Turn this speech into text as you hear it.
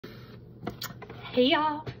Hey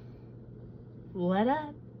y'all, what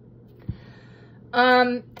up?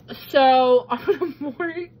 So on a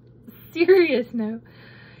more serious note,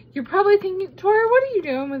 you're probably thinking, Tori, what are you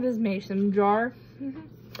doing with this mason jar?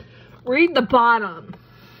 Read the bottom.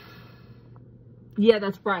 Yeah,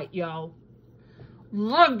 that's right, y'all.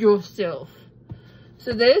 Love yourself.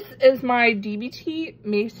 So this is my DBT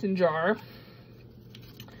mason jar.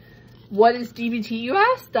 What is DBT, you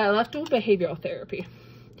ask? Dialectical behavioral therapy.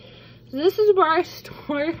 So this is where I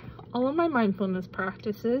store all of my mindfulness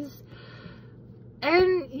practices.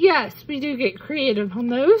 And yes, we do get creative on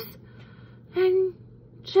those. And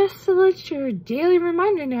just to let your daily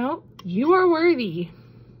reminder know, you are worthy.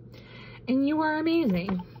 And you are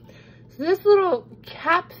amazing. So this little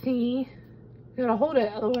cap thingy, you gotta hold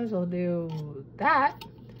it, otherwise I'll do that.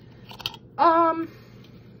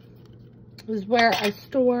 Is where I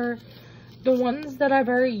store the ones that I've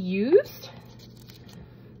already used.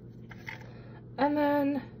 And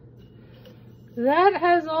then that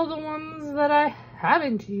has all the ones that I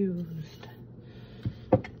haven't used.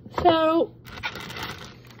 So,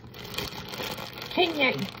 can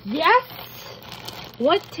you guess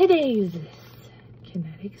what today's is?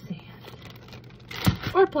 Kinetic sand.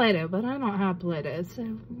 Or Play-Doh, but I don't have Play-Doh,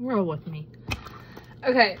 so roll with me.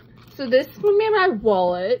 Okay, so this would be my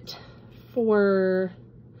wallet for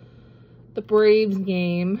the Braves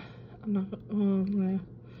game. I'm not,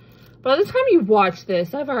 by the time you watch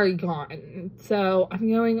this, I've already gone. So I'm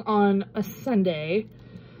going on a Sunday.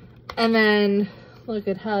 And then, look,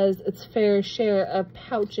 it has its fair share of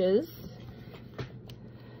pouches.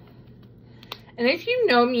 And if you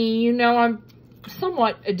know me, you know I'm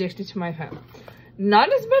somewhat addicted to my phone.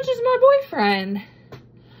 Not as much as my boyfriend.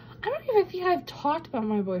 I don't even think I've talked about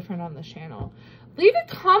my boyfriend on the channel. Leave a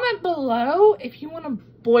comment below if you want a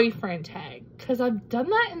boyfriend tag. Because I've done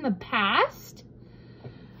that in the past.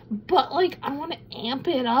 But, like, I want to amp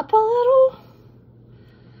it up a little.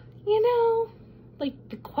 You know? Like,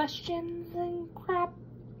 the questions and crap.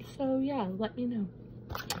 So, yeah, let me know.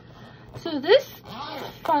 So, this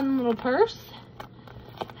fun little purse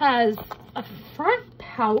has a front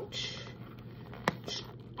pouch. Which,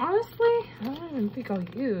 honestly, I don't even think I'll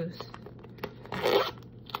use.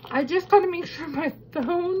 I just gotta make sure my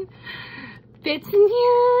phone fits in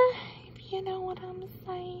here. If you know what I'm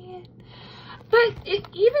saying. But even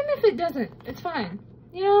if it doesn't, it's fine.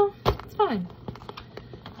 You know, it's fine.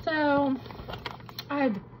 So, I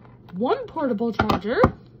have one portable charger.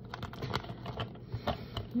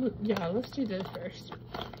 Yeah, let's do this first.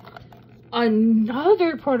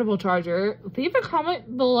 Another portable charger. Leave a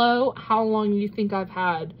comment below how long you think I've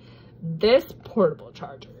had this portable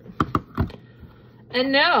charger.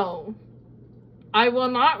 And no, I will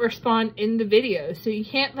not respond in the video. So you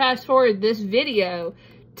can't fast forward this video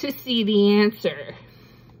to see the answer.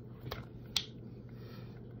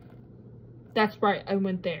 That's right, I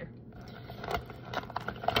went there.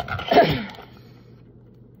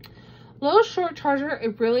 Little short charger,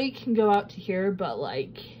 it really can go out to here, but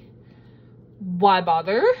like, why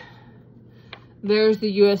bother? There's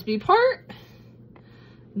the USB part.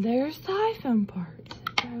 There's the iPhone part.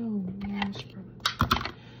 Oh, yes.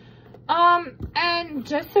 And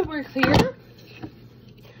just so we're clear,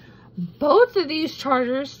 both of these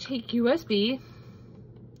chargers take USB,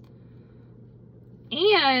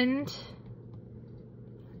 and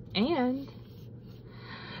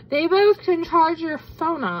they both can charge your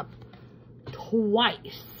phone up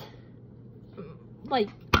twice, like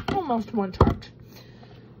almost one charge.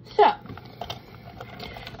 So,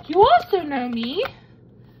 you also know me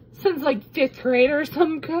since like 5th grade or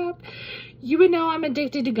some crap. You would know I'm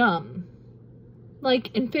addicted to gum.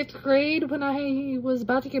 Like, in 5th grade, when I was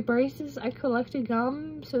about to get braces, I collected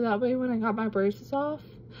gum, so that way when I got my braces off,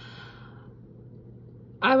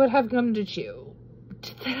 I would have gum to chew.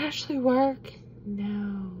 Did that actually work?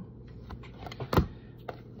 No.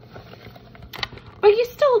 But you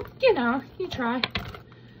still, you know, you try.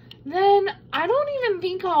 Then, I don't even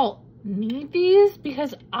think I'll need these,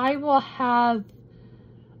 because I will have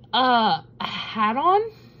a hat on.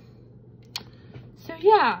 So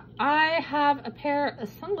yeah, I have a pair of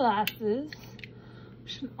sunglasses,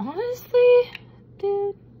 which honestly,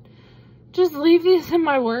 dude, just leave these in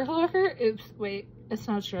my work locker. Oops, wait, it's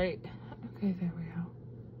not straight. Okay, there we go.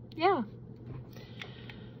 Yeah.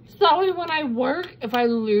 So when I work, if I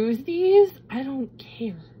lose these, I don't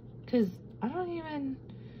care, because I don't even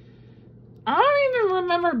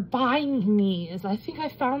remember buying these. I think I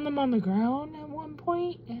found them on the ground at one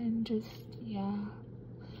point, and just, yeah.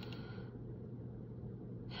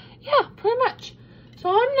 Yeah, pretty much. So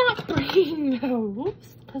I'm not bringing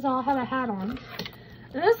those because I'll have a hat on.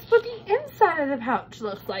 And that's what the inside of the pouch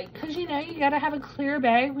looks like. Because, you know, you gotta have a clear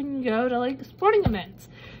bag when you go to, like, sporting events.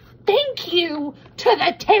 Thank you to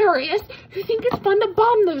the terrorists who think it's fun to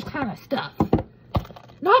bomb those kind of stuff.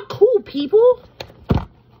 Not cool, people.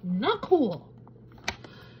 Not cool.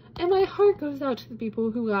 And my heart goes out to the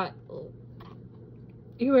people who are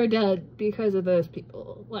dead because of those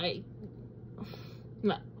people. Like,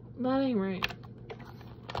 no, that ain't right.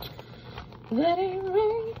 That ain't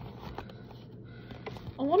right.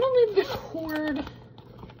 I want to leave the cord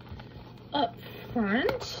up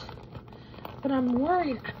front, but I'm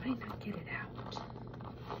worried I might not get it out.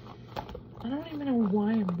 I don't even know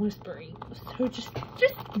why I'm whispering. So just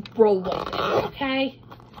roll with it, okay?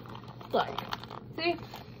 Look, see?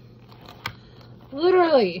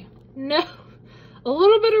 Literally, no, a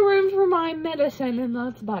little bit of room for my medicine, and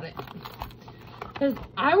that's about it. Because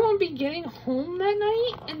I won't be getting home that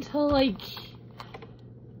night until like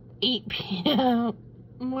 8 p.m.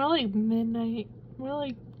 More like midnight. More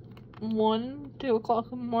like 1, 2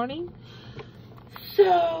 o'clock in the morning.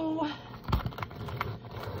 So,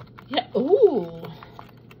 yeah, ooh,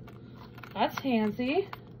 that's fancy.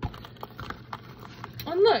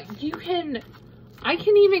 And look, I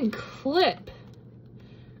can even clip,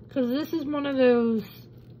 because this is one of those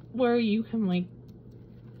where you can, like,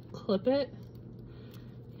 clip it,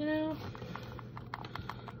 you know?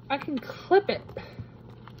 I can clip it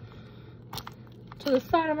to the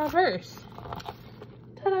side of my purse.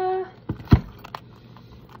 Ta-da!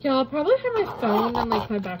 Yeah, I'll probably have my phone in, like,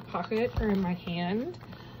 my back pocket or in my hand.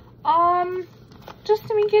 Just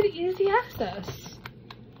to make it easy access.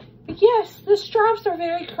 But yes, the straps are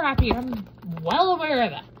very crappy. I'm well aware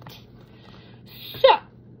of that. So,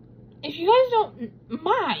 if you guys don't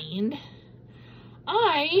mind,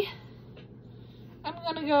 I am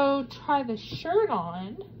gonna go try the shirt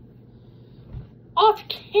on. Off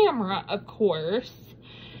camera, of course.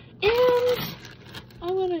 And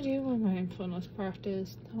I'm gonna do my mindfulness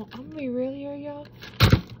practice. No, I'm gonna be real here, y'all.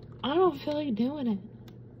 I don't feel like doing it.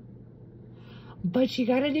 But you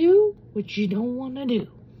gotta do what you don't want to do.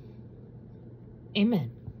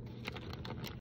 Amen.